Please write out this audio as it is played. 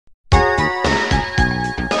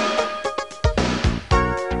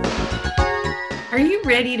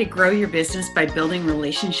ready to grow your business by building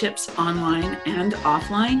relationships online and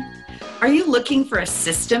offline? Are you looking for a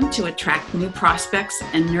system to attract new prospects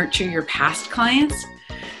and nurture your past clients?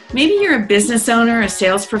 Maybe you're a business owner, a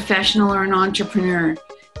sales professional, or an entrepreneur.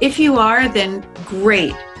 If you are, then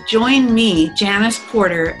great. Join me, Janice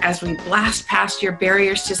Porter, as we blast past your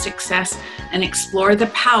barriers to success and explore the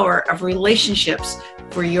power of relationships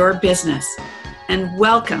for your business. And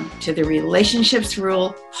welcome to the Relationships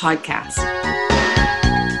Rule podcast.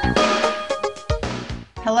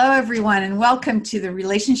 Hello, everyone, and welcome to the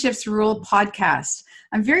Relationships Rule podcast.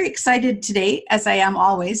 I'm very excited today, as I am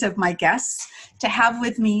always, of my guests, to have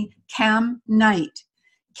with me Cam Knight.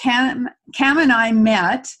 Cam and I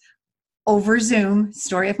met over Zoom,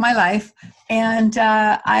 story of my life, and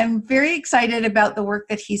I'm very excited about the work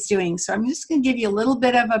that he's doing. So I'm just going to give you a little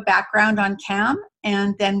bit of a background on Cam,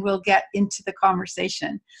 and then we'll get into the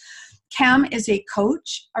conversation. Cam is a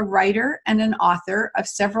coach, a writer, and an author of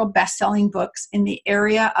several best-selling books in the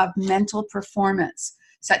area of mental performance,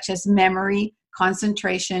 such as memory,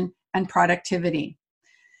 concentration, and productivity.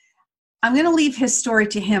 I'm going to leave his story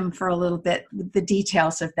to him for a little bit, the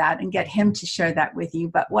details of that, and get him to share that with you.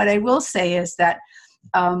 But what I will say is that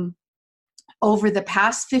over the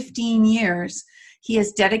past 15 years, he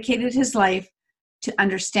has dedicated his life to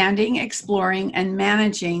understanding, exploring, and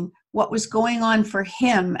managing what was going on for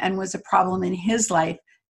him and was a problem in his life.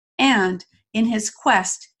 And in his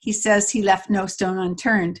quest, he says he left no stone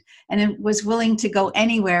unturned and was willing to go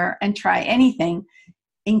anywhere and try anything,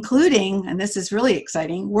 including, and this is really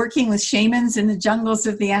exciting, working with shamans in the jungles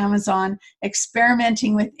of the Amazon,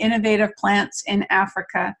 experimenting with innovative plants in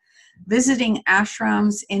Africa, visiting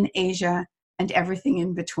ashrams in Asia, and everything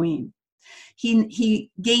in between.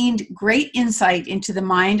 He gained great insight into the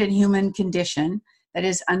mind and human condition that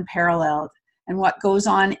is unparalleled, and what goes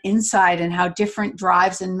on inside and how different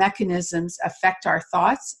drives and mechanisms affect our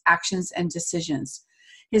thoughts, actions, and decisions.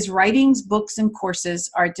 His writings, books, and courses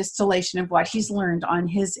are a distillation of what he's learned on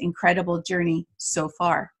his incredible journey so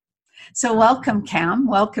far. So welcome, Cam.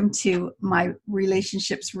 Welcome to my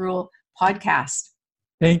Relationships Rule podcast.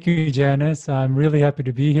 Thank you, Janice. I'm really happy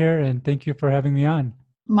to be here, and thank you for having me on.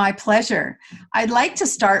 My pleasure. I'd like to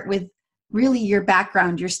start with really your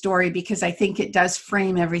background, your story, because I think it does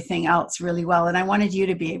frame everything else really well, and I wanted you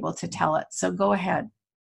to be able to tell it. So go ahead.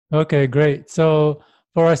 Okay, great. So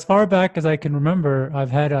for as far back as I can remember,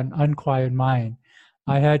 I've had an unquiet mind.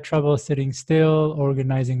 I had trouble sitting still,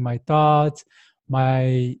 organizing my thoughts.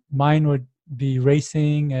 My mind would be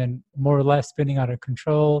racing and more or less spinning out of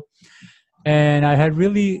control. And I had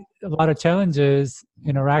really a lot of challenges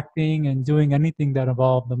interacting and doing anything that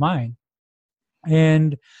involved the mind.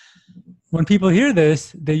 And when people hear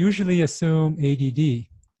this, they usually assume ADD.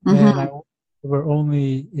 And I were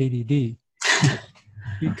only ADD.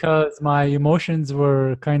 Because my emotions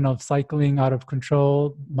were kind of cycling out of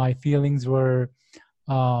control. My feelings were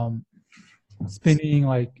spinning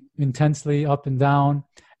like intensely up and down.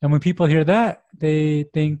 And when people hear that, they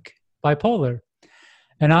think bipolar.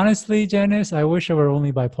 And honestly, Janice, I wish I were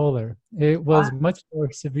only bipolar. It was much more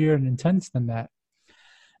severe and intense than that.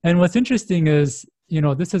 And what's interesting is, you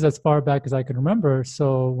know, this is as far back as I can remember.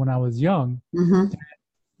 So when I was young,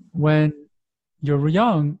 when you're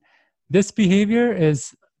young, this behavior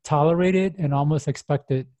is tolerated and almost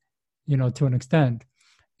expected, you know, to an extent.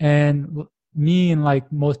 And me and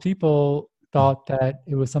like most people thought that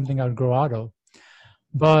it was something I would grow out of.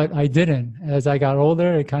 But I didn't. As I got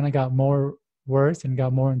older, it kind of got more worse and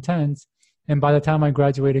got more intense. And by the time I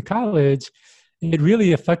graduated college, it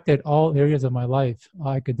really affected all areas of my life,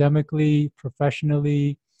 academically,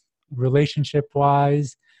 professionally,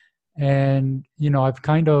 relationship-wise. And, you know, I've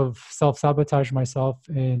kind of self-sabotaged myself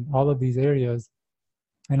in all of these areas.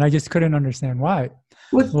 And I just couldn't understand why.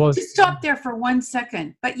 Well, just stop there for 1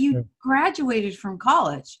 second. But you graduated from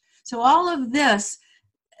college. So all of this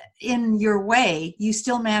in your way, you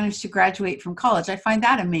still managed to graduate from college. I find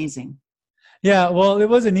that amazing. Yeah, well, it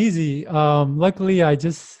wasn't easy. Luckily, I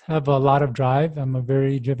just have a lot of drive. I'm a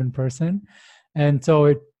very driven person. And so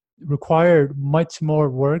it required much more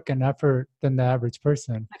work and effort than the average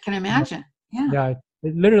person. I can imagine. Yeah,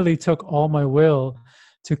 it literally took all my will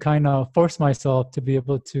to kind of force myself to be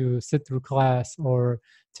able to sit through class or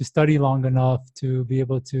to study long enough to be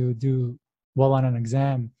able to do well on an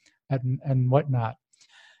exam and whatnot.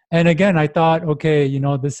 And again, I thought, okay, you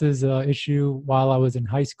know, this is an issue while I was in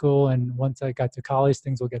high school. And once I got to college,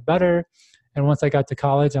 things will get better. And once I got to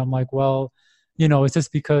college, I'm like, well, you know, it's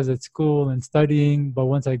just because it's school and studying. But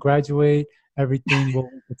once I graduate, everything will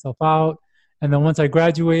work itself out. And then once I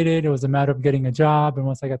graduated, it was a matter of getting a job. And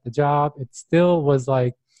once I got the job, it still was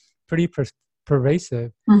like pretty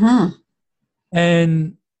pervasive.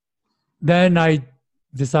 And then I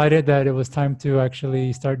decided that it was time to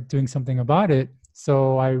actually start doing something about it.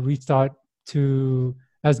 So I reached out to,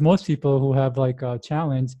 as most people who have like a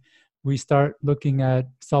challenge, we start looking at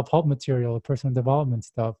self-help material, personal development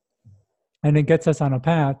stuff, and it gets us on a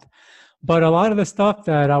path. But a lot of the stuff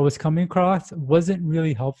that I was coming across wasn't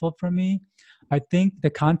really helpful for me. I think the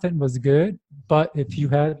content was good, but if you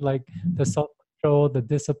had like the self-control, the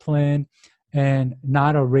discipline, and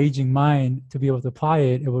not a raging mind to be able to apply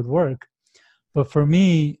it, it would work. But for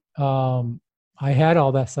me, I had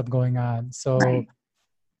all that stuff going on. So Right.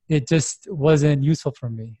 it just wasn't useful for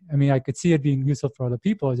me. I mean, I could see it being useful for other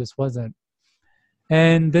people, it just wasn't.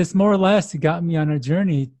 And this more or less got me on a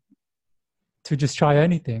journey to just try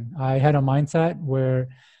anything. I had a mindset where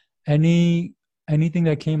anything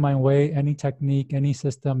that came my way, any technique, any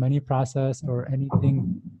system, any process, or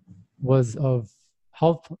anything was of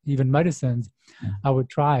help, even medicines, I would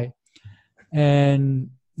try. And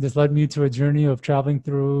this led me to a journey of traveling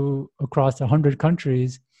through across 100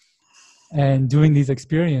 countries and doing these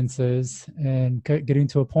experiences and getting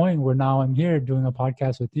to a point where now I'm here doing a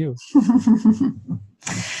podcast with you.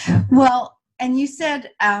 Well, and you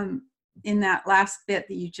said in that last bit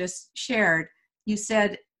that you just shared, you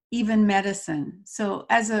said even medicine. So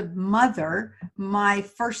as a mother, my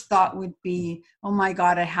first thought would be, oh my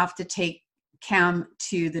God, I have to take Cam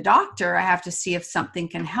to the doctor. I have to see if something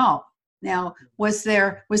can help. Now, was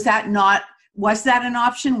that an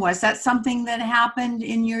option? Was that something that happened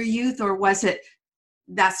in your youth, or was it,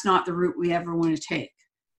 that's not the route we ever want to take?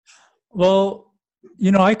 Well,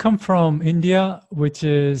 I come from India, which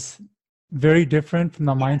is very different from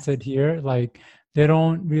the mindset here. Like they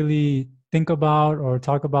don't really think about or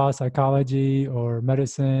talk about psychology or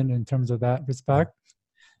medicine in terms of that respect.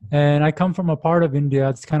 And I come from a part of India,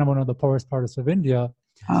 it's kind of one of the poorest parts of India.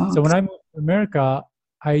 Oh, So when I moved to America,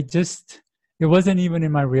 it wasn't even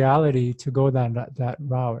in my reality to go that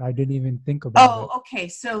route. I didn't even think about it. Okay.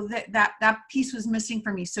 So that piece was missing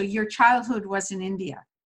for me. So your childhood was in India.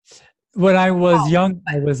 When I was young,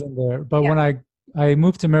 I was in there. But when I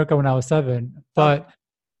moved to America when I was 7, but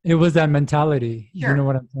it was that mentality. Sure. You know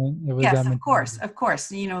what I'm saying? It was yes, that mentality. Of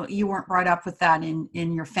course. You weren't brought up with that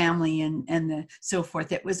in your family and the so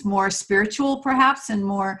forth. It was more spiritual, perhaps, and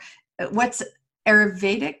more. What's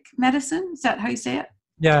Ayurvedic medicine? Is that how you say it?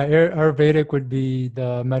 Yeah, Ayurvedic would be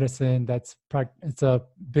the medicine it's a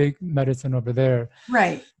big medicine over there.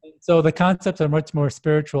 Right. So the concepts are much more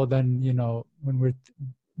spiritual than when we're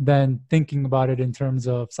than thinking about it in terms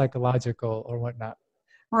of psychological or whatnot.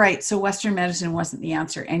 Right. So Western medicine wasn't the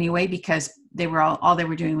answer anyway, because they were all they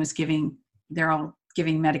were doing was giving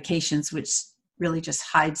medications, which really just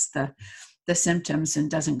hides the symptoms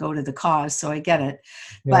and doesn't go to the cause. So I get it.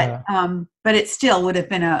 Yeah. But it still would have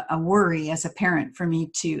been a worry as a parent for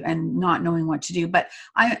me and not knowing what to do. But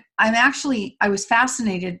I was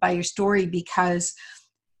fascinated by your story because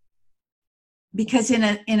in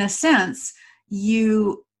a sense,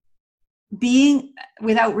 you, being,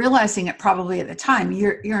 without realizing it probably at the time,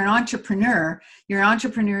 you're an entrepreneur, your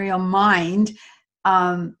entrepreneurial mind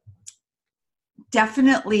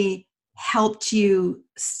definitely helped you.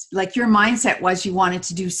 Like your mindset was you wanted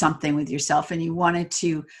to do something with yourself and you wanted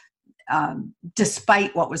to,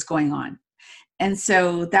 despite what was going on. And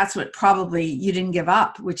so that's what probably you didn't give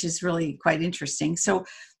up, which is really quite interesting. So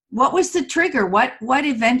what was the trigger? What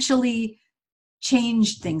eventually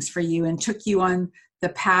changed things for you and took you on the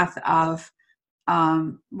path of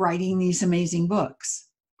writing these amazing books?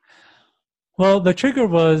 Well, the trigger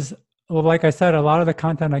was, like I said, a lot of the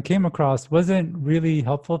content I came across wasn't really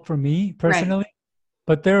helpful for me personally, right.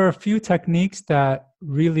 But there are a few techniques that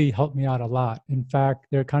really helped me out a lot. In fact,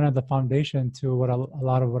 they're kind of the foundation to a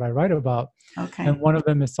lot of what I write about. Okay. And one of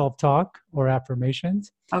them is self-talk or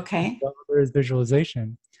affirmations. Okay. The other is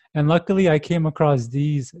visualization. And luckily, I came across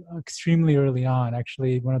these extremely early on.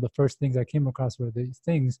 Actually, one of the first things I came across were these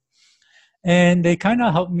things. And they kind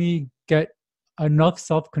of helped me get enough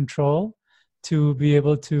self-control to be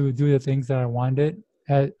able to do the things that I wanted,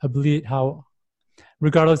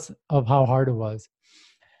 regardless of how hard it was.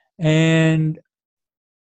 And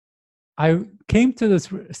I came to this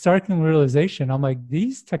startling realization. I'm like,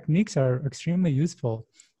 these techniques are extremely useful.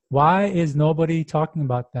 Why is nobody talking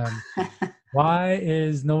about them? Why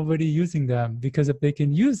is nobody using them? Because if they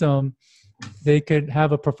can use them, they could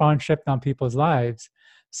have a profound shift on people's lives.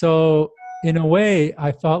 So in a way,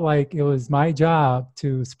 I felt like it was my job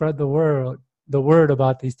to spread the word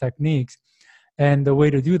about these techniques. And the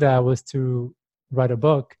way to do that was to write a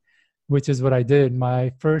book, which is what I did.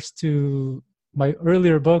 My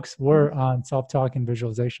earlier books were on self-talk and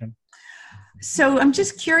visualization. So I'm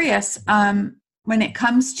just curious, when it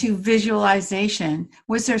comes to visualization,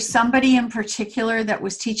 was there somebody in particular that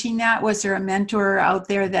was teaching that? Was there a mentor out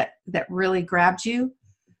there that really grabbed you?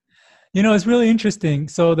 It's really interesting.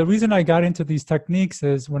 So the reason I got into these techniques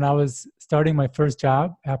is when I was starting my first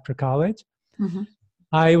job after college, Mm-hmm.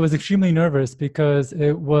 I was extremely nervous because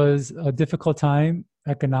it was a difficult time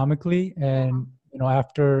economically. And,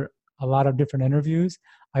 after a lot of different interviews,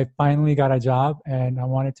 I finally got a job and I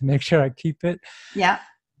wanted to make sure I keep it. Yeah.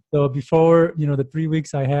 So before, the 3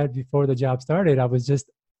 weeks I had before the job started, I was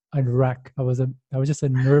just a wreck. I was just a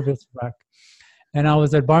nervous wreck. And I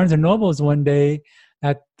was at Barnes and Noble's one day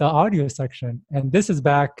at the audio section. And this is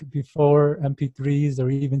back before MP3s or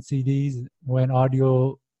even CDs, when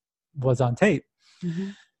audio was on tape. Mm-hmm.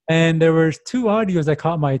 And there were two audios that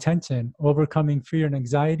caught my attention: overcoming fear and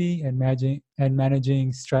anxiety and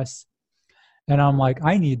managing stress. And I'm like,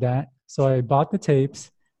 I need that. So I bought the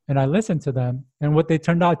tapes and I listened to them. And what they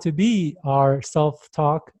turned out to be are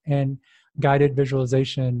self-talk and guided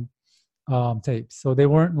visualization tapes. So they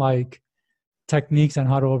weren't like techniques on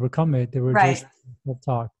how to overcome it. They were Right. just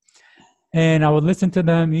self-talk. And I would listen to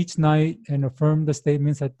them each night and affirm the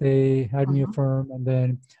statements that they had me affirm, and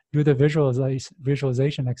then do the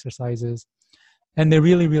visualization exercises. And they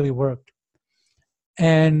really, really worked.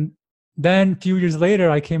 And then a few years later,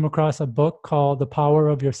 I came across a book called The Power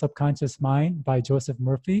of Your Subconscious Mind by Joseph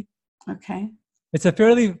Murphy. Okay. It's a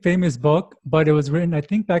fairly famous book, but it was written, I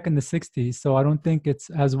think, back in the 60s. So I don't think it's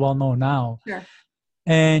as well known now. Sure.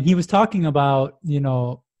 And he was talking about,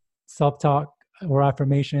 self-talk or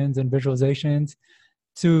affirmations and visualizations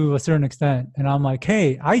to a certain extent. And I'm like,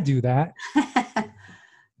 hey, I do that.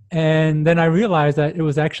 And then I realized that it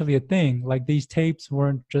was actually a thing. Like, these tapes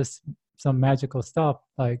weren't just some magical stuff.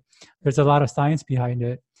 Like, there's a lot of science behind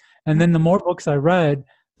it. And then the more books I read,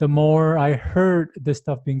 the more I heard this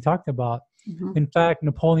stuff being talked about. Mm-hmm. In fact,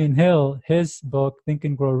 Napoleon Hill, his book, Think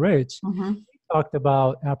and Grow Rich, he talked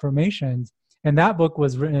about affirmations. And that book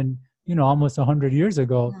was written, almost 100 years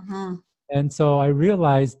ago. Mm-hmm. And so I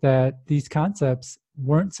realized that these concepts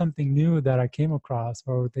weren't something new that I came across,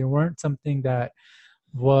 or they weren't something that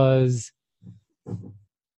was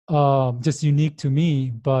just unique to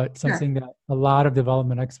me, but something that a lot of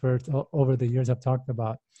development experts over the years have talked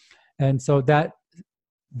about. And so that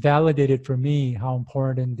validated for me how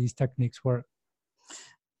important these techniques were.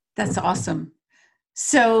 That's awesome.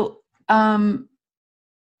 So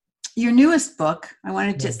your newest book, I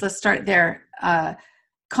want to let's start there.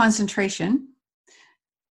 Concentration.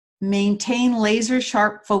 Maintain laser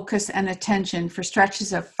sharp focus and attention for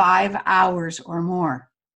stretches of 5 hours or more.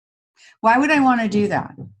 Why would I want to do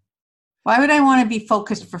that? Why would I want to be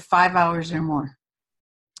focused for 5 hours or more?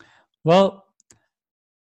 Well,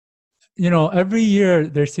 every year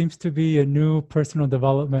there seems to be a new personal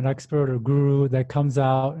development expert or guru that comes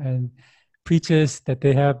out and preaches that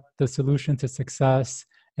they have the solution to success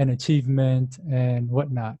and achievement and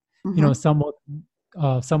whatnot. Mm-hmm.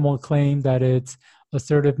 Some will claim that it's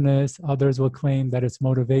assertiveness. Others will claim that it's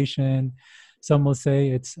motivation. Some will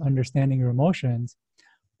say it's understanding your emotions.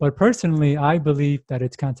 But personally, I believe that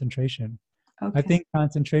it's concentration. Okay. I think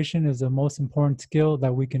concentration is the most important skill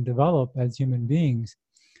that we can develop as human beings,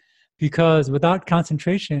 because without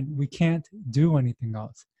concentration, we can't do anything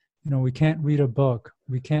else. We can't read a book.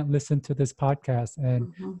 We can't listen to this podcast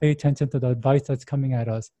and pay attention to the advice that's coming at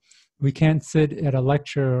us. We can't sit at a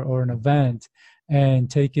lecture or an event and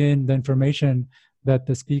take in the information that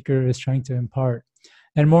the speaker is trying to impart.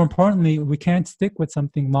 And more importantly, we can't stick with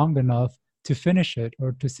something long enough to finish it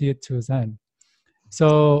or to see it to its end.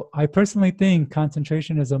 So I personally think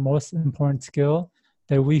concentration is the most important skill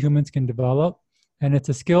that we humans can develop. And it's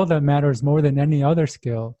a skill that matters more than any other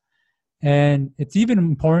skill. And it's even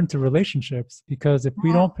important to relationships, because if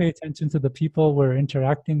we don't pay attention to the people we're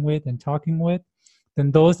interacting with and talking with,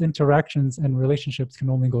 then those interactions and relationships can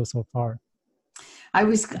only go so far.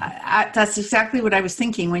 That's exactly what I was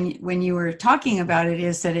thinking when you were talking about it,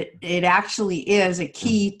 is that it actually is a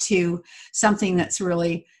key to something that's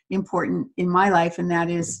really important in my life, and that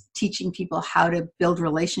is teaching people how to build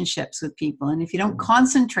relationships with people. And if you don't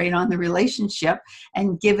concentrate on the relationship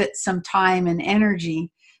and give it some time and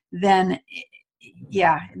energy, then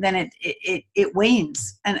it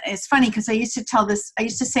wanes. And it's funny, because I used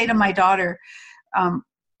to say to my daughter, I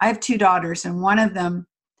have two daughters, and one of them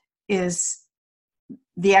is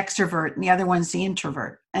the extrovert and the other one's the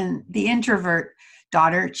introvert. And the introvert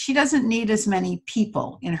daughter, she doesn't need as many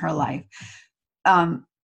people in her life,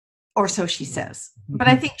 or so she says. But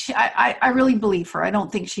I think I really believe her. I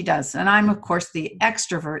don't think she does. And I'm, of course, the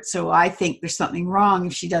extrovert, so I think there's something wrong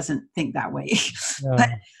if she doesn't think that way.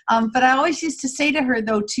 Yeah. But I always used to say to her,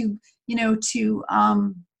 though, to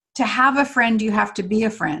to have a friend, you have to be a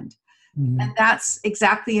friend. Mhm. And that's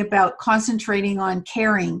exactly about concentrating on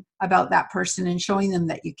caring about that person and showing them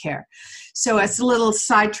that you care. So it's a little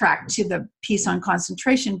sidetrack to the piece on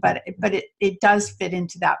concentration, but it does fit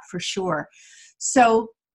into that for sure. So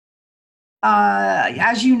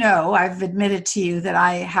as you know, I've admitted to you that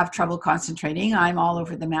I have trouble concentrating. I'm all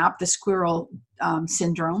over the map, the squirrel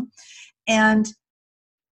syndrome. And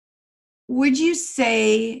would you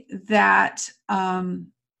say that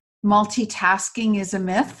multitasking is a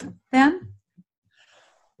myth then?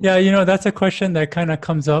 Yeah, that's a question that kind of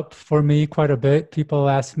comes up for me quite a bit. People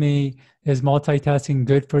ask me, is multitasking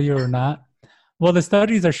good for you or not? Well, the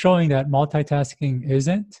studies are showing that multitasking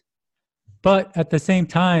isn't. But at the same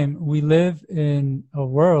time, we live in a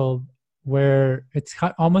world where it's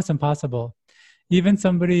almost impossible. Even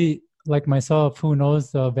somebody like myself who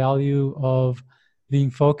knows the value of being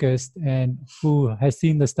focused and who has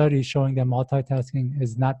seen the studies showing that multitasking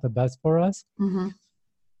is not the best for us, Mm-hmm.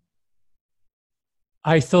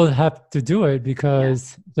 I still have to do it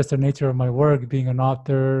because just the nature of my work, being an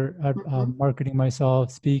author, marketing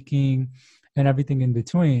myself, speaking, and everything in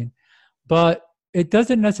between. But it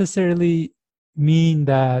doesn't necessarily mean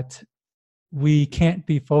that we can't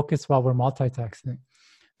be focused while we're multitasking.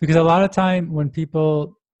 Because a lot of time when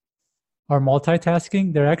people are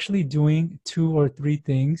multitasking, they're actually doing 2 or 3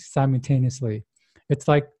 things simultaneously. It's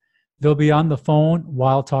like they'll be on the phone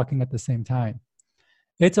while talking at the same time.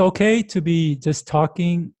 It's okay to be just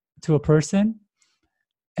talking to a person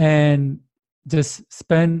and just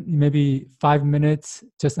spend maybe 5 minutes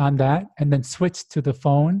just on that and then switch to the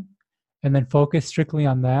phone and then focus strictly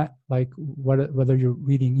on that, like whether you're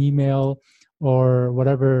reading email or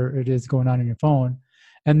whatever it is going on in your phone,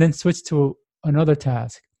 and then switch to another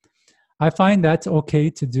task. I find that's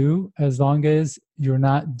okay to do as long as you're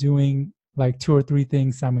not doing like 2 or 3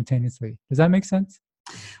 things simultaneously. Does that make sense?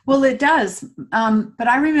 Well, it does. But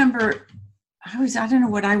I remember I don't know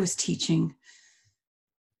what I was teaching,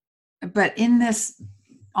 but in this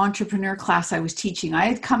entrepreneur class I was teaching, I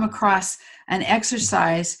had come across an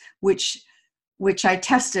exercise which I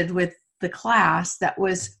tested with the class that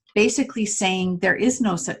was basically saying there is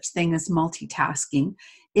no such thing as multitasking.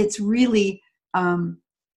 It's really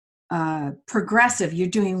progressive. You're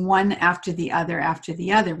doing one after the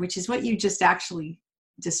other, which is what you just actually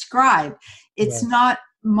described. It's not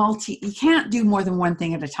you can't do more than one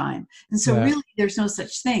thing at a time. And so really there's no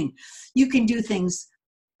such thing. You can do things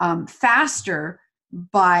faster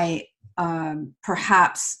by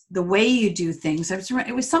perhaps the way you do things.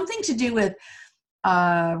 It was something to do with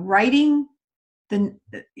writing the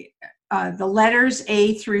letters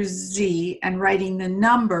A through Z and writing the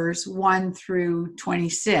numbers 1 through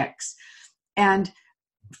 26. And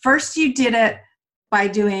first you did it by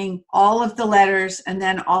doing all of the letters and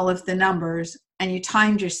then all of the numbers, and you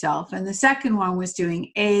timed yourself. And the second one was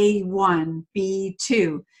doing A1,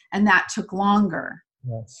 B2, and that took longer.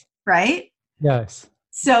 Yes. Right? Yes.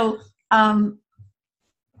 So, I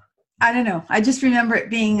don't know. I just remember it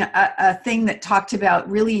being a thing that talked about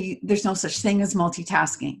really there's no such thing as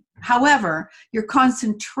multitasking. However, your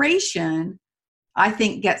concentration, I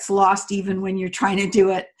think, gets lost even when you're trying to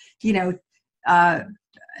do it,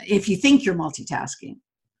 if you think you're multitasking.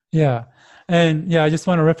 Yeah. And I just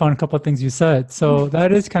want to riff on a couple of things you said. So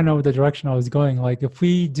that is kind of the direction I was going. Like if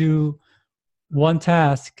we do one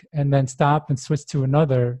task and then stop and switch to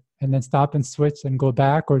another, and then stop and switch and go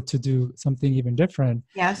back or to do something even different.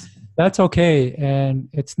 Yes. That's okay. And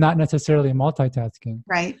it's not necessarily multitasking.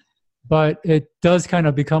 Right. But it does kind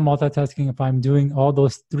of become multitasking if I'm doing all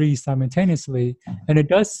those 3 simultaneously. And it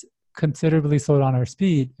does considerably slow down our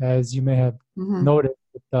speed, as you may have noted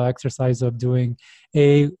with the exercise of doing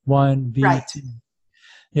A1, B2. Right.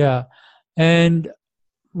 Yeah. And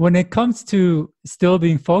when it comes to still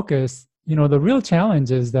being focused, the real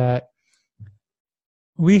challenge is that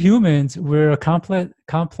we humans, we're a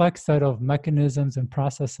complex set of mechanisms and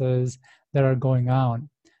processes that are going on.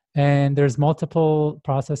 And there's multiple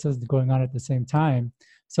processes going on at the same time.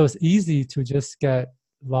 So it's easy to just get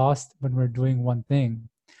lost when we're doing one thing,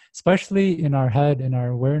 especially in our head and our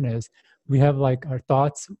awareness. We have like our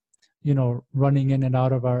thoughts, running in and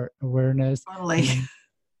out of our awareness. Totally.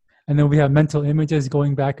 And then we have mental images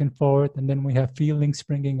going back and forth. And then we have feelings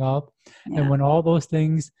springing up. Yeah. And when all those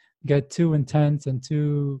things get too intense and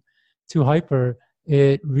too hyper,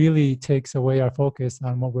 it really takes away our focus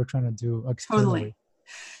on what we're trying to do externally. Totally.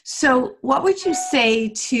 So what would you say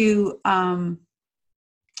to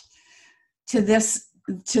this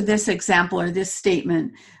example or this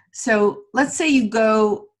statement? So let's say you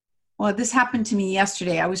go, well, this happened to me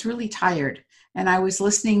yesterday. I was really tired and I was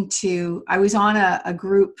on a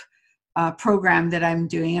group program that I'm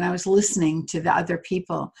doing, and I was listening to the other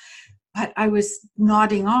people, but I was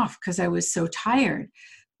nodding off because I was so tired.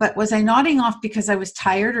 But was I nodding off because I was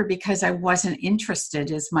tired or because I wasn't interested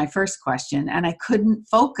is my first question. And I couldn't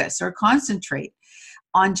focus or concentrate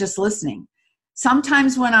on just listening.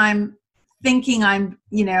 Sometimes when I'm thinking I'm,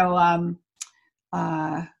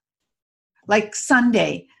 like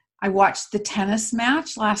Sunday, I watched the tennis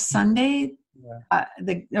match last Sunday,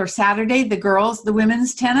 or Saturday, the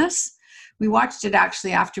women's tennis. We watched it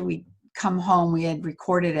actually after we come home. We had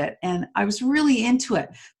recorded it and I was really into it,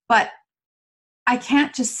 but I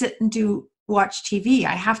can't just sit and watch TV.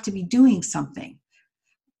 I have to be doing something,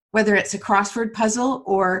 whether it's a crossword puzzle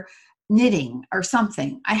or knitting or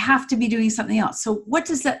something. I have to be doing something else. So what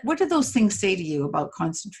do those things say to you about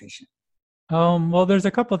concentration? Well, there's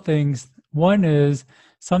a couple of things. One is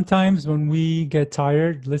sometimes when we get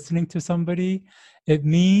tired listening to somebody, it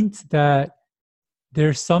means that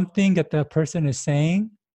there's something that the person is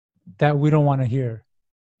saying that we don't want to hear.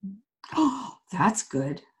 Oh, that's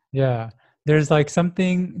good. Yeah. There's like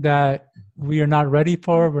something that we are not ready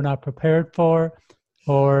for, we're not prepared for,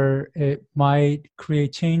 or it might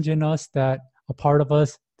create change in us that a part of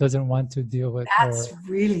us doesn't want to deal with. That's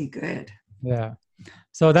really good. Yeah.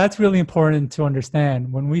 So that's really important to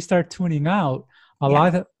understand. When we start tuning out, a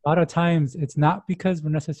lot of times it's not because we're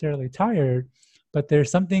necessarily tired, but there's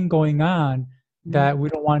something going on that we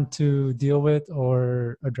don't want to deal with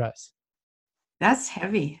or address. That's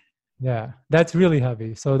heavy. Yeah, that's really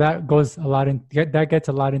heavy. So that goes a lot that gets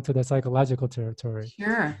a lot into the psychological territory.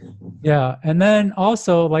 Sure. Yeah. And then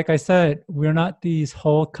also, like I said, we're not these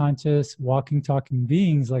whole conscious walking, talking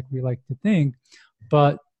beings like we like to think,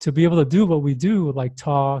 but to be able to do what we do, like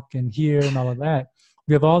talk and hear and all of that,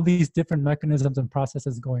 we have all these different mechanisms and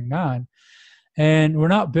processes going on. And we're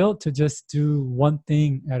not built to just do one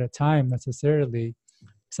thing at a time necessarily.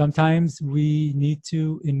 Sometimes we need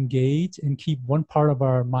to engage and keep one part of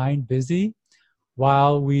our mind busy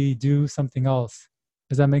while we do something else.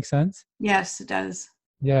 Does that make sense? Yes, it does.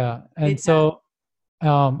 Yeah. And so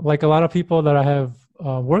like a lot of people that I have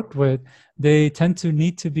worked with, they tend to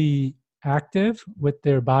need to be active with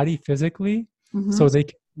their body physically so they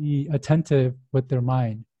can be attentive with their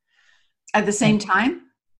mind. At the same time?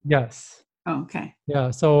 Yes. Oh, okay. Yeah.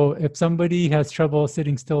 So if somebody has trouble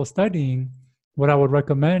sitting still studying, what I would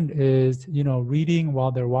recommend is, reading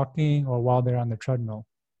while they're walking or while they're on the treadmill.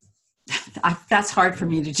 That's hard for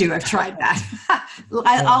me to do. I've tried that.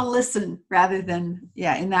 I'll listen rather than,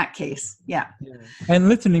 in that case. Yeah. And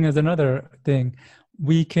listening is another thing.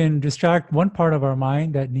 We can distract one part of our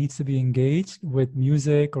mind that needs to be engaged with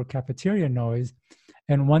music or cafeteria noise.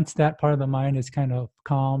 And once that part of the mind is kind of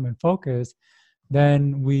calm and focused,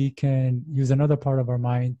 then we can use another part of our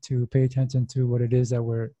mind to pay attention to what it is that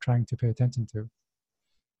we're trying to pay attention to.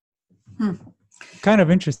 Kind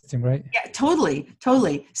of interesting, right? Yeah,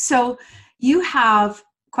 totally. So you have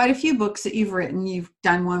quite a few books that you've written. You've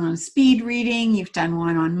done one on speed reading. You've done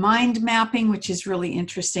one on mind mapping, which is really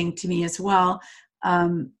interesting to me as well.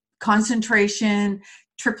 Concentration,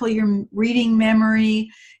 triple your reading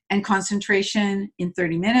memory and concentration in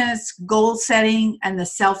 30 minutes, goal setting, and the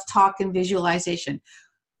self-talk and visualization.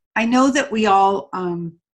 I know that we all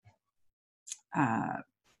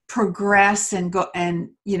progress and go, and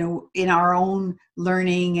in our own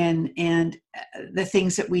learning and the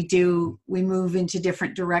things that we do, we move into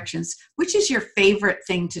different directions. Which is your favorite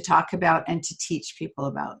thing to talk about and to teach people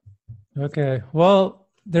about? Okay, well,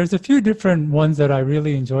 there's a few different ones that I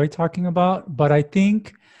really enjoy talking about, but I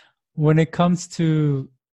think when it comes to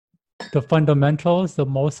the fundamentals, the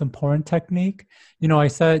most important technique, I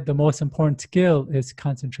said the most important skill is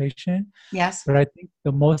concentration. Yes. But I think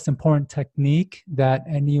the most important technique that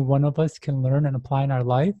any one of us can learn and apply in our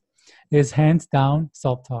life is hands down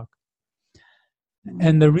self-talk.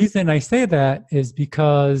 And the reason I say that is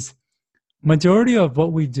because majority of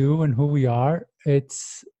what we do and who we are,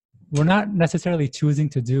 we're not necessarily choosing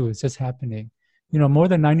to do, it's just happening. More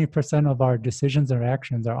than 90% of our decisions or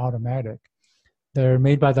actions are automatic. They're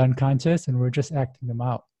made by the unconscious and we're just acting them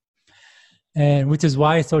out. And which is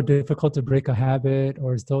why it's so difficult to break a habit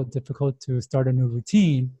or it's so difficult to start a new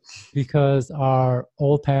routine, because our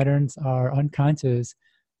old patterns, our unconscious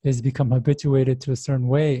is become habituated to a certain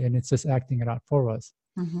way and it's just acting it out for us.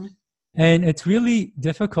 And it's really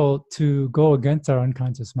difficult to go against our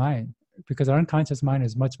unconscious mind because our unconscious mind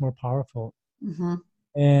is much more powerful.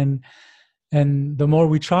 And the more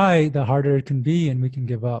we try, the harder it can be and we can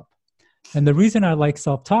give up. And the reason I like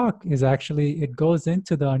self-talk is actually it goes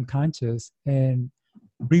into the unconscious and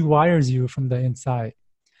rewires you from the inside.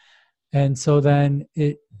 And so then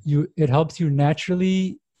it helps you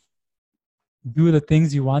naturally do the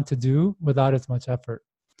things you want to do without as much effort.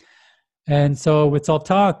 And so with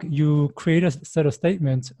self-talk, you create a set of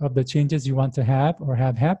statements of the changes you want to have or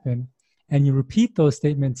have happen, and you repeat those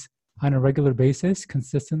statements on a regular basis,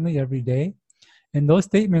 consistently every day. And those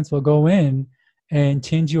statements will go in and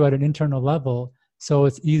change you at an internal level, so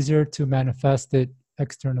it's easier to manifest it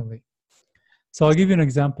externally. So I'll give you an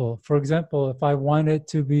example. For example, if I wanted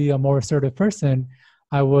to be a more assertive person,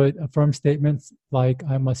 I would affirm statements like,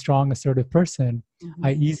 I'm a strong, assertive person. Mm-hmm.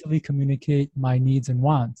 I easily communicate my needs and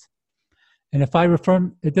wants. And if I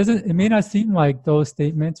affirm, it may not seem like those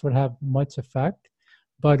statements would have much effect,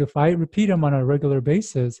 but if I repeat them on a regular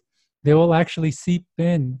basis, they will actually seep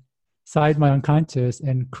inside my unconscious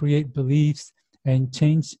and create beliefs and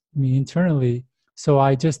change me internally. So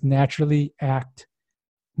I just naturally act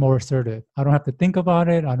more assertive. I don't have to think about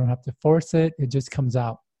it. I don't have to force it. It just comes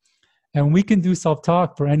out. And we can do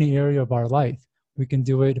self-talk for any area of our life. We can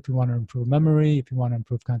do it if we want to improve memory, if we want to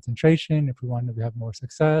improve concentration, if we want to have more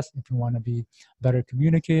success, if we want to be better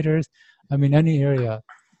communicators. I mean, any area.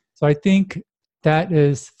 So I think that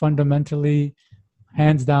is fundamentally,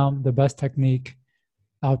 hands down, the best technique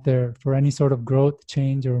out there for any sort of growth,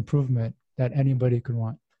 change, or improvement that anybody could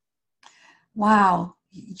want. Wow.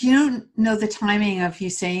 You don't know the timing of you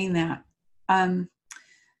saying that.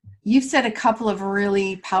 You've said a couple of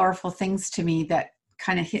really powerful things to me that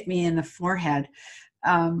kind of hit me in the forehead.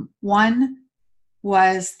 One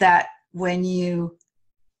was that when you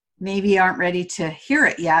maybe aren't ready to hear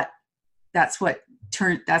it yet, that's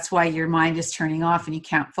why your mind is turning off and you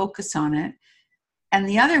can't focus on it. And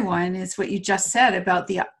the other one is what you just said about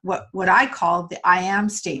the what I call the I am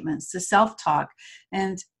statements, the self-talk.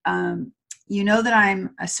 And you know that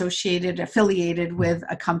I'm affiliated with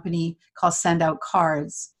a company called Send Out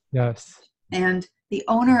Cards. Yes. And the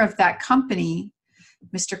owner of that company,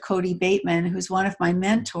 Mr. Cody Bateman, who's one of my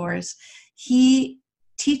mentors, he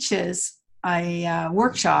teaches a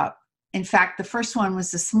workshop. In fact, the first one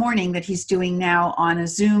was this morning that he's doing now on a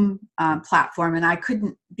Zoom platform, and I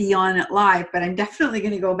couldn't be on it live, but I'm definitely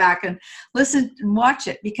going to go back and listen and watch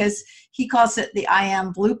it because he calls it the I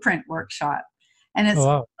Am Blueprint Workshop. And it's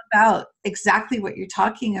about exactly what you're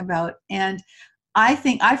talking about. And I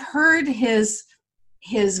think I've heard his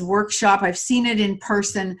workshop. I've seen it in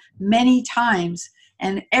person many times.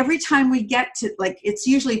 And every time we get to, it's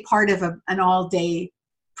usually part of an all-day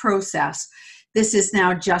process. This is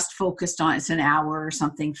now just focused on, it's an hour or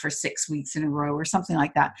something for 6 weeks in a row or something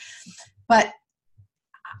like that. But,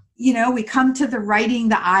 we come to the writing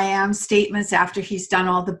the I am statements after he's done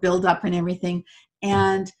all the build-up and everything.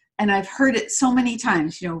 And I've heard it so many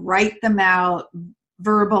times, write them out,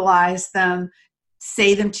 verbalize them,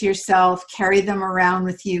 say them to yourself, carry them around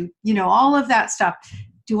with you, all of that stuff.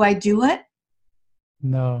 Do I do it?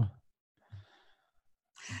 No.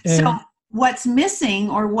 So what's missing,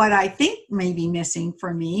 or what I think may be missing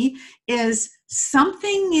for me, is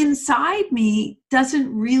something inside me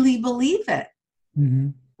doesn't really believe it. Mm-hmm.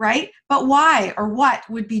 Right? But why or what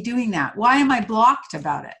would be doing that? Why am I blocked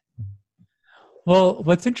about it? Well,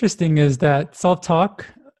 what's interesting is that self-talk,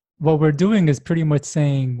 what we're doing is pretty much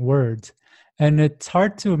saying words. And it's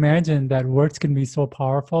hard to imagine that words can be so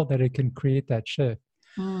powerful that it can create that shift.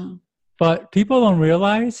 But people don't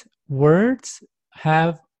realize words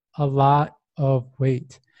have a lot of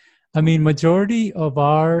weight. I mean, majority of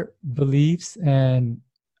our beliefs and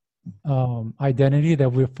identity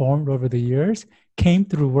that we've formed over the years came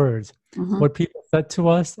through words. Mm-hmm. What people said to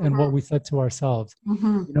us and what we said to ourselves.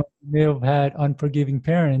 Mm-hmm. We may have had unforgiving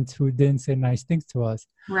parents who didn't say nice things to us.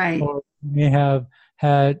 Right. Or we may have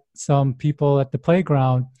had some people at the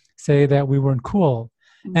playground say that we weren't cool.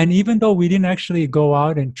 Mm-hmm. And even though we didn't actually go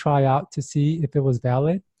out and try out to see if it was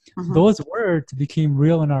valid, those words became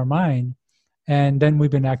real in our mind, and then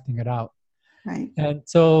we've been acting it out. Right. And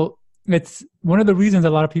so it's one of the reasons a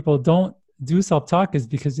lot of people don't do self-talk is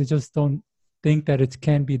because they just don't think that it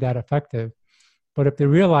can be that effective. But if they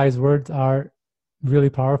realize words are really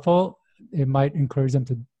powerful, it might encourage them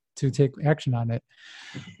to take action on it.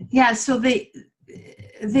 Yeah, so they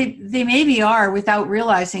maybe are, without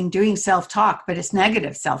realizing, doing self-talk, but it's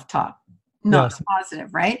negative self-talk, not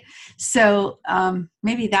positive, right? So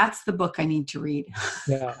maybe that's the book I need to read.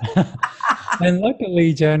 Yeah. And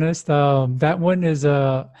luckily, Janice, that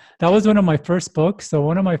was one of my first books. So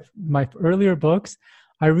one of my earlier books,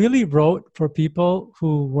 I really wrote for people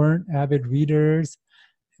who weren't avid readers,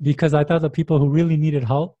 because I thought the people who really needed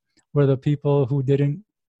help were the people who didn't,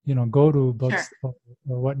 go to books or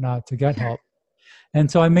whatnot to get help. And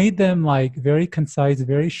so I made them very concise,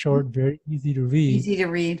 very short, very easy to read. Easy to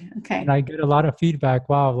read. Okay. And I get a lot of feedback.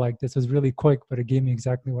 Wow, this was really quick, but it gave me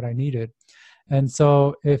exactly what I needed. And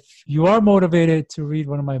so if you are motivated to read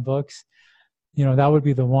one of my books, that would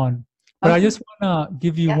be the one. But I Okay. just want to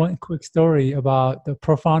give you Yeah. one quick story about the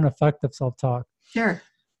profound effect of self-talk. Sure.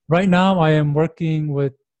 Right now, I am working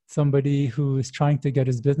with somebody who is trying to get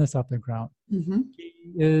his business off the ground. Mm-hmm.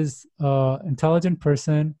 He is an intelligent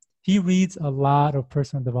person. He reads a lot of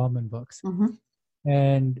personal development books. Mm-hmm.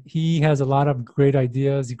 And he has a lot of great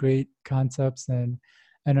ideas, great concepts, and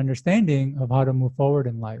an understanding of how to move forward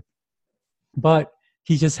in life. But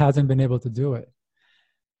he just hasn't been able to do it.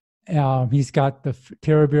 He's got the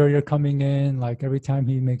terror barrier coming in. Like every time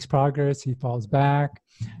he makes progress, he falls back.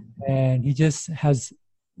 And he just has,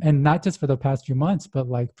 and not just for the past few months, but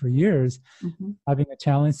like for years, Mm-hmm. having a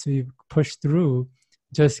challenge to push through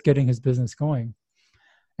just getting his business going.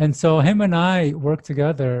 And so him and I worked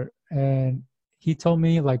together, and he told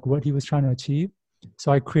me like what he was trying to achieve.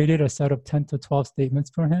 So I created a set of 10 to 12 statements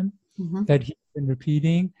for him Mm-hmm. that he's been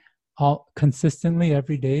repeating consistently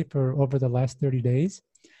every day for over the last 30 days.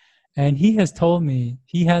 And he has told me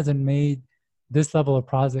he hasn't made this level of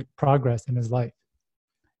progress in his life.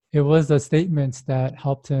 It was the statements that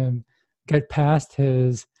helped him get past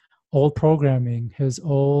his old programming, his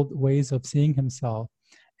old ways of seeing himself,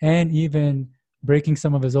 and even breaking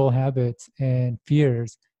some of his old habits and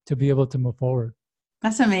fears to be able to move forward.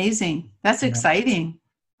 That's amazing. That's exciting.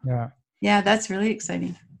 Yeah. Yeah, that's really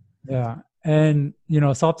exciting. Yeah. And,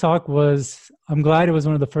 self-talk I'm glad it was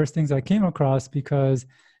one of the first things I came across, because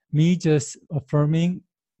me just affirming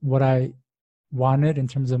what I wanted in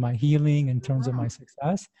terms of my healing, in terms of my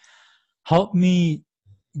success, helped me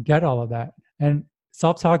get all of that. And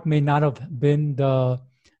self-talk may not have been the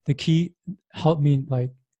key, helped me like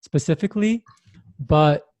specifically,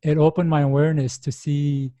 but it opened my awareness to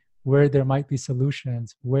see where there might be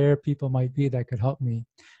solutions, where people might be that could help me.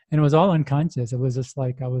 And it was all unconscious. It was just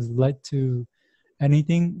like I was led to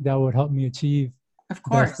anything that would help me achieve Of that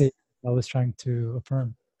course. state I was trying to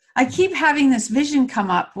affirm. I keep having this vision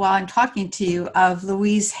come up while I'm talking to you of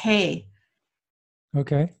Louise Hay.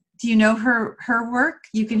 Okay. Do you know her work?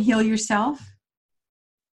 You Can Heal Yourself?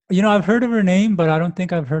 I've heard of her name, but I don't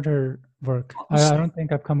think I've heard her work. I don't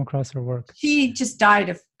think I've come across her work. She just died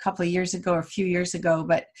a couple of years ago, or a few years ago,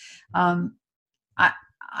 but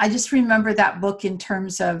I just remember that book in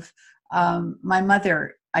terms of my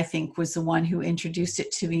mother, I think, was the one who introduced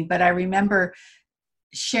it to me. But I remember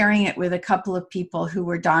sharing it with a couple of people who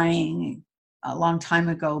were dying a long time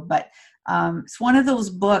ago. But it's one of those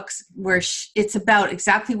books where it's about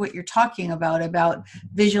exactly what you're talking about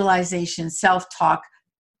visualization, self-talk,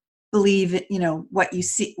 believe, what you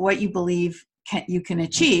see, what you believe you can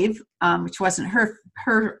achieve, which wasn't her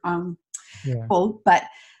quote,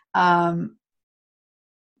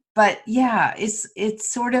 but yeah,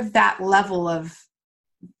 it's sort of that level of,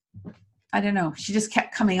 I don't know. She just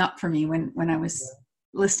kept coming up for me when I was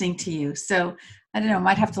listening to you. So I don't know,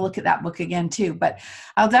 might have to look at that book again too, but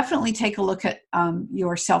I'll definitely take a look at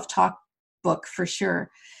your self-talk book for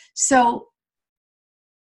sure. So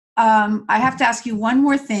I have to ask you one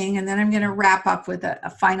more thing, and then I'm going to wrap up with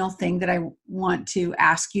a final thing that I want to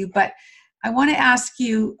ask you. But I want to ask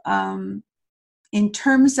you, in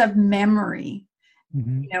terms of memory,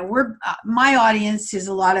 my audience is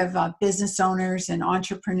a lot of business owners and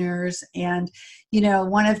entrepreneurs, and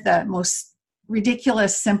one of the most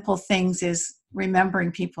ridiculous, simple things is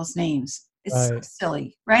remembering people's names. It's so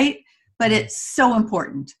silly, right? But it's so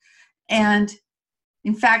important. And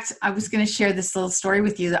in fact, I was going to share this little story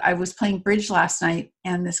with you that I was playing bridge last night,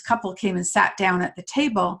 and this couple came and sat down at the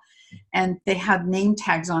table, and they had name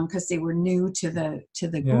tags on because they were new to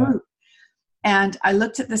the group. And I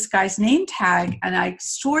looked at this guy's name tag, and I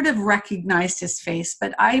sort of recognized his face,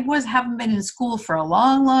 but I haven't been in school for a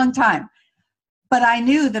long, long time. But I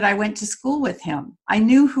knew that I went to school with him. I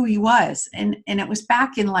knew who he was, and it was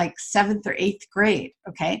back in like 7th or 8th grade.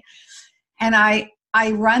 Okay, and I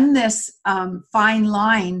run this fine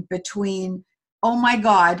line between, oh my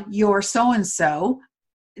God, you're so-and-so,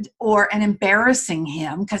 and embarrassing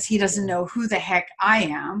him because he doesn't know who the heck I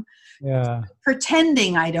am. Yeah.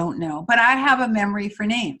 Pretending I don't know, but I have a memory for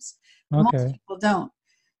names. Okay. Most people don't.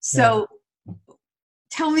 So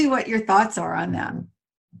tell me what your thoughts are on that.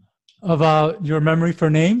 About your memory for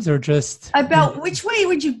names, or just about which way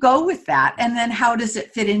would you go with that? And then how does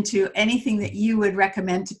it fit into anything that you would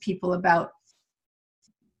recommend to people about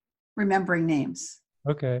remembering names?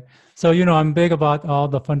 Okay. So, I'm big about all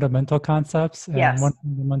the fundamental concepts. And one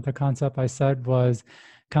fundamental concept I said was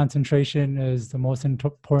concentration is the most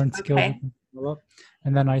important skill we can develop.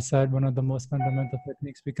 And then I said one of the most fundamental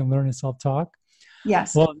techniques we can learn is self-talk.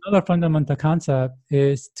 Yes. Well, another fundamental concept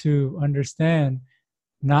is to understand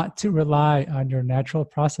not to rely on your natural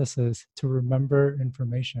processes to remember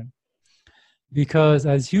information. Because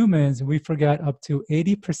as humans, we forget up to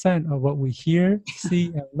 80% of what we hear, see,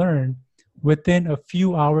 and learn within a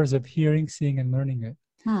few hours of hearing, seeing, and learning it.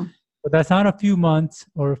 But that's not a few months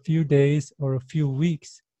or a few days or a few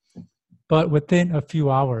weeks, but within a few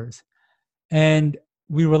hours. And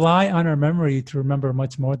we rely on our memory to remember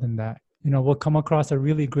much more than that. We'll come across a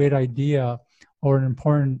really great idea or an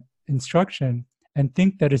important instruction and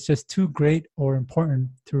think that it's just too great or important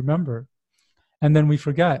to remember. And then we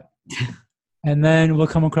forget. And then we'll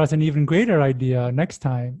come across an even greater idea next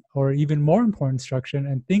time or even more important instruction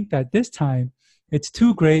and think that this time it's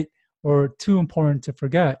too great or too important to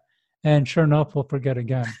forget. And sure enough, we'll forget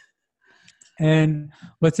again. And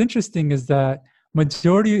what's interesting is that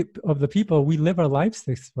majority of the people, we live our lives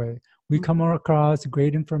this way. We come across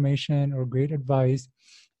great information or great advice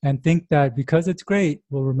and think that because it's great,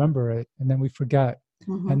 we'll remember it. And then we forget.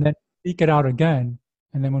 And then speak it out again.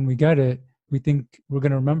 And then when we get it, we think we're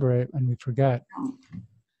going to remember it and we forget.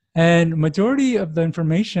 And majority of the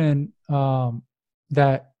information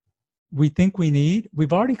that we think we need,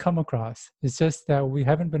 we've already come across. It's just that we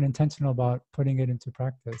haven't been intentional about putting it into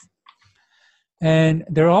practice. And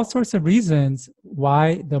there are all sorts of reasons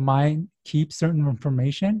why the mind keeps certain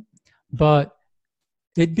information, but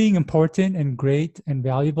it being important and great and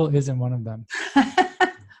valuable isn't one of them.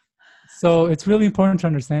 So it's really important to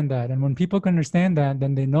understand that. And when people can understand that,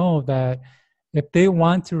 then they know that if they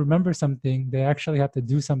want to remember something, they actually have to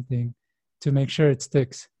do something to make sure it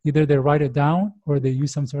sticks. Either they write it down or they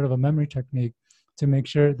use some sort of a memory technique to make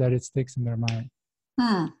sure that it sticks in their mind.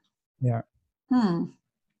 Yeah.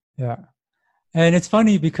 Yeah. And it's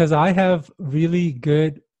funny because I have really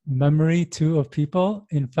good memory too of people.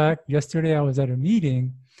 In fact, yesterday I was at a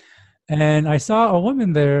meeting and I saw a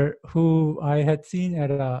woman there who I had seen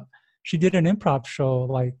she did an improv show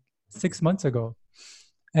like 6 months ago.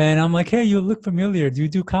 And I'm like, hey, you look familiar. Do you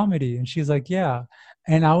do comedy? And she's like, yeah.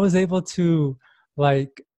 And I was able to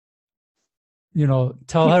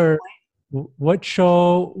tell her what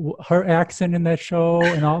show, her accent in that show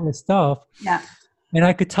and all this stuff. Yeah. And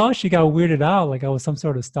I could tell she got weirded out, like I was some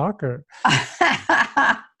sort of stalker.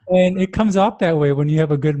 And it comes off that way when you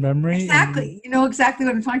have a good memory. Exactly. You know exactly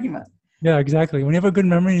what I'm talking about. Yeah, exactly. When you have a good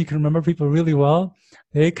memory and you can remember people really well,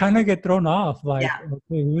 they kind of get thrown off. Like,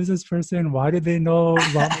 okay, who is this person? Why did they know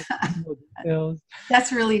about my details?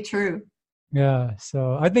 That's really true. Yeah.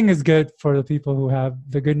 So I think it's good for the people who have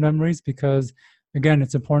the good memories because, again,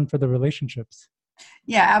 it's important for the relationships.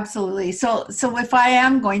 Yeah, absolutely. So if I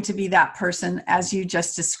am going to be that person, as you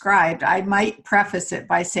just described, I might preface it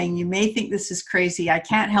by saying, you may think this is crazy. I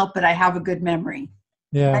can't help it. I have a good memory.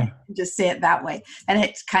 Yeah. Right? Just say it that way. And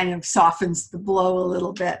it kind of softens the blow a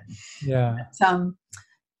little bit. Yeah. But,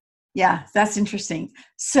 yeah, that's interesting.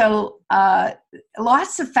 So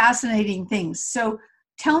lots of fascinating things. So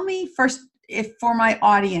tell me first, if for my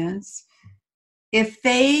audience, if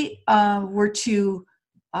they were to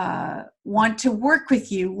want to work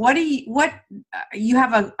with you, you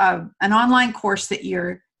have an online course that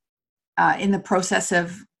you're in the process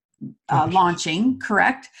of launching,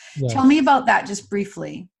 correct? Yes. Tell me about that just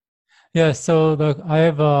briefly. Yeah, so I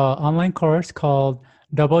have an online course called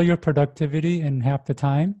Double Your Productivity in Half the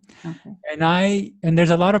Time. Okay. And there's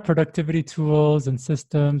a lot of productivity tools and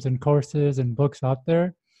systems and courses and books out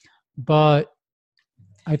there, but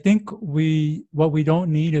I think what we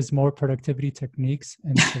don't need is more productivity techniques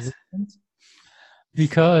and solutions.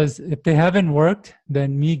 Because if they haven't worked,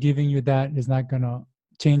 then me giving you that is not going to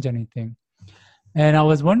change anything. And I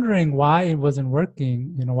was wondering why it wasn't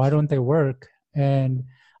working. Why don't they work? And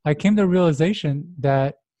I came to the realization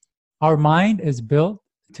that our mind is built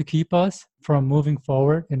to keep us from moving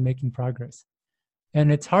forward and making progress.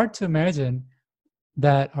 And it's hard to imagine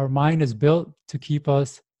that our mind is built to keep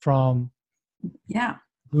us from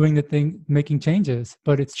doing the thing, making changes,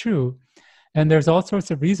 but it's true. And there's all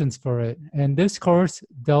sorts of reasons for it. And this course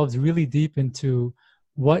delves really deep into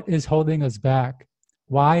what is holding us back,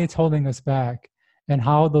 why it's holding us back, and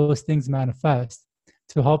how those things manifest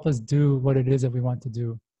to help us do what it is that we want to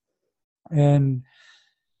do. And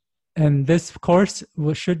this course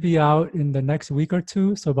should be out in the next week or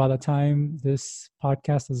two. So by the time this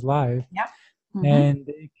podcast is live, and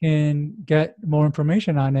they can get more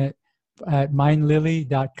information on it at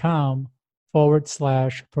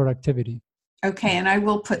mindlily.com/productivity. Okay, and I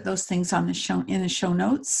will put those things in the show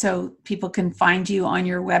notes so people can find you on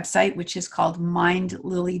your website, which is called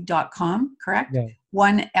mindlily.com, correct? Yeah.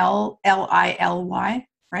 1LLILY,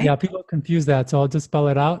 right? Yeah, people confuse that, so I'll just spell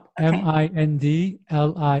it out. Okay.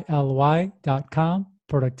 MINDLILY.com,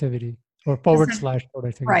 productivity, or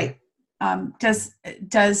 /productivity. Right. does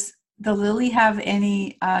the lily have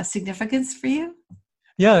any significance for you?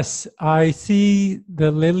 Yes, I see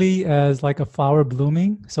the lily as like a flower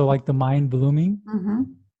blooming, so like the mind blooming. Mm-hmm.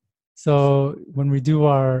 So when we do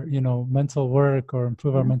our, mental work or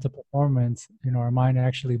improve our Mm-hmm. mental performance, our mind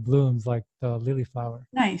actually blooms like the lily flower.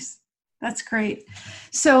 Nice. That's great.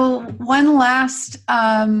 So one last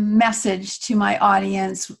message to my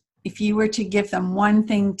audience. If you were to give them one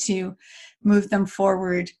thing to move them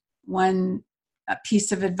forward, one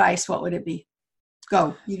piece of advice, what would it be?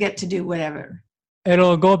 Go. You get to do whatever.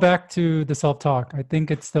 It'll go back to the self-talk. I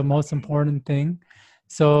think it's the most important thing.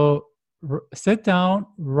 So sit down,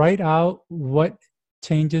 write out what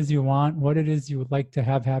changes you want, what it is you would like to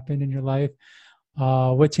have happen in your life,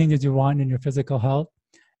 what changes you want in your physical health,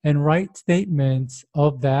 and write statements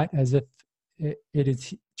of that as if it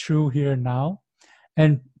is true here and now,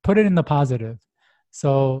 and put it in the positive.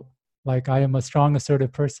 So like, I am a strong,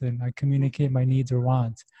 assertive person. I communicate my needs or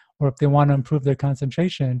wants. Or if they want to improve their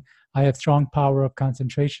concentration, I have strong power of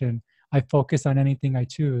concentration. I focus on anything I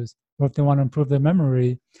choose. Or if they want to improve their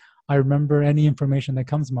memory, I remember any information that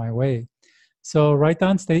comes my way. So write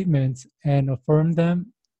down statements and affirm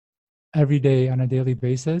them every day on a daily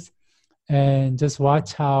basis, and just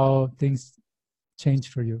watch how things change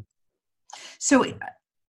for you. So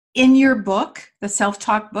in your book, the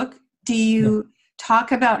self-talk book, do you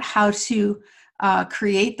talk about how to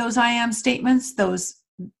create those I am statements, those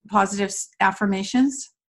positive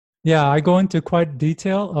affirmations? Yeah, I go into quite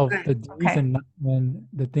detail of Good. the do's Okay. and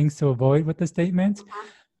the things to avoid with the statements,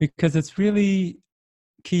 because it's really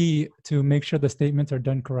key to make sure the statements are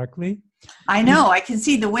done correctly. I know. I can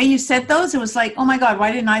see the way you said those. It was like, oh my God,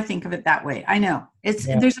 why didn't I think of it that way? I know. There's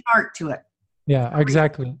an art to it. Yeah,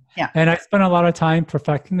 exactly. Yeah. And I spent a lot of time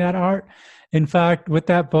perfecting that art. In fact, with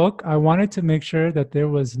that book, I wanted to make sure that there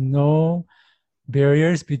was no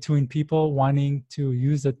barriers between people wanting to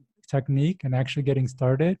use a technique and actually getting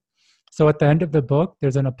started. So at the end of the book,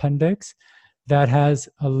 there's an appendix that has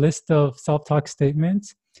a list of self-talk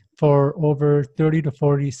statements for over 30 to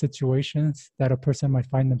 40 situations that a person might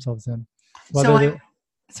find themselves in. Whether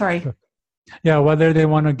they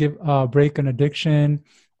want to break an addiction,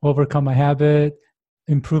 overcome a habit,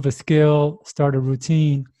 improve a skill, start a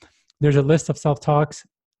routine. There's a list of self-talks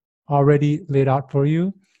already laid out for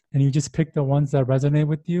you, and you just pick the ones that resonate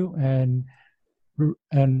with you and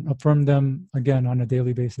affirm them again on a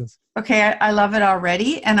daily basis. Okay, I love it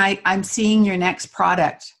already, and I'm seeing your next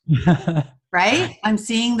product. Right? I'm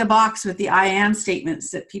seeing the box with the I am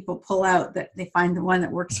statements that people pull out, that they find the one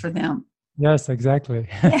that works for them. Yes, exactly.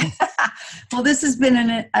 Well, this has been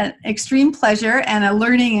an extreme pleasure and a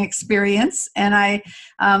learning experience, and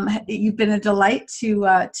you've been a delight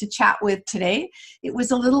to chat with today. It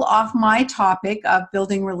was a little off my topic of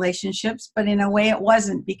building relationships, but in a way it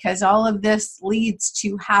wasn't, because all of this leads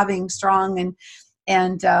to having strong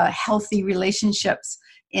and healthy relationships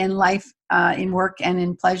in life, in work, and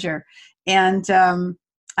in pleasure. And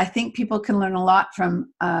I think people can learn a lot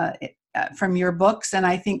from your books, and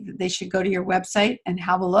I think that they should go to your website and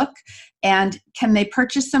have a look. And can they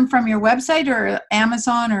purchase them from your website or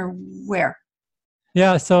Amazon, or where?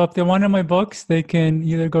 Yeah, so if they want my books, they can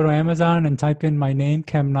either go to Amazon and type in my name,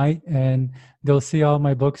 Cam Knight, and they'll see all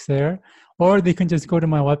my books there. Or they can just go to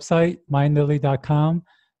my website, mindlily.com.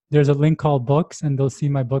 There's a link called books, and they'll see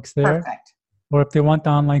my books there. Perfect. Or if they want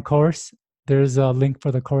the online course, there's a link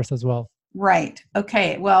for the course as well. Right.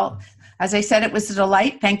 Okay. Well, as I said, it was a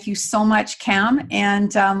delight. Thank you so much, Cam.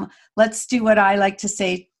 And let's do what I like to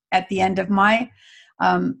say at the end of my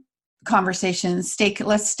conversation.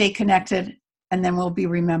 Let's stay connected, and then we'll be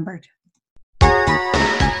remembered.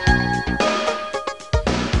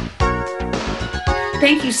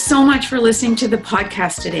 Thank you so much for listening to the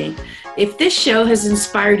podcast today. If this show has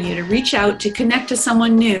inspired you to reach out to connect to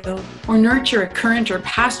someone new or nurture a current or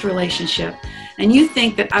past relationship, and you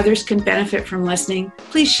think that others can benefit from listening,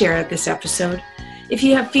 please share this episode. If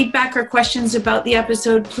you have feedback or questions about the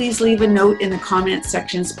episode, please leave a note in the comment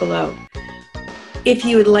sections below. If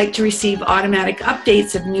you would like to receive automatic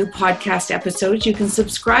updates of new podcast episodes, you can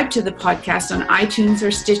subscribe to the podcast on iTunes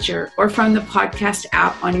or Stitcher, or from the podcast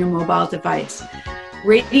app on your mobile device.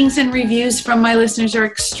 Ratings and reviews from my listeners are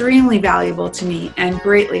extremely valuable to me and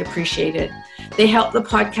greatly appreciated. They help the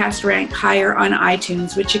podcast rank higher on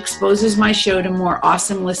iTunes, which exposes my show to more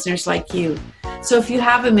awesome listeners like you. So if you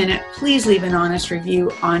have a minute, please leave an honest review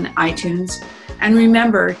on iTunes. And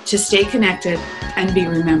remember to stay connected and be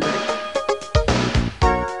remembered.